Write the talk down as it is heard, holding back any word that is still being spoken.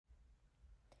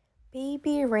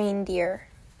Baby Reindeer.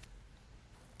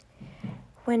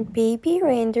 When Baby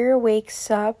Reindeer wakes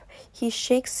up, he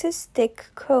shakes his thick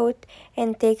coat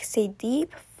and takes a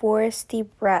deep, foresty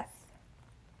breath.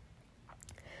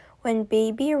 When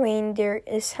Baby Reindeer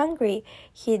is hungry,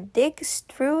 he digs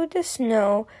through the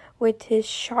snow with his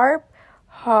sharp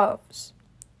hooves,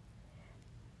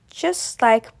 just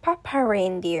like Papa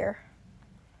Reindeer.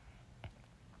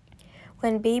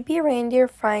 When Baby Reindeer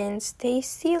finds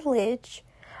tasty lich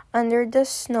under the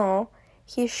snow,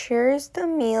 he shares the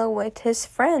meal with his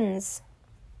friends.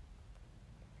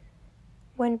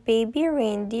 When Baby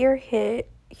Reindeer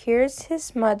hears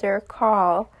his mother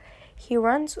call, he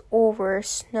runs over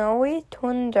snowy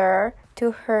tundra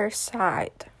to her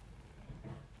side.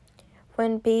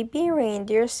 When Baby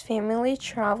Reindeer's family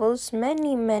travels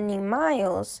many, many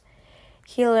miles,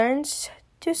 he learns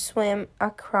to swim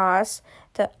across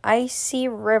the icy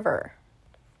river.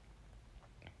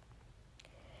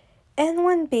 And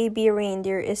when Baby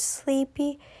Reindeer is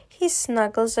sleepy, he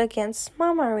snuggles against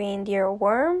Mama Reindeer's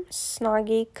warm,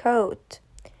 snuggy coat.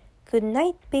 Good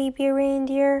night, Baby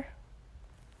Reindeer.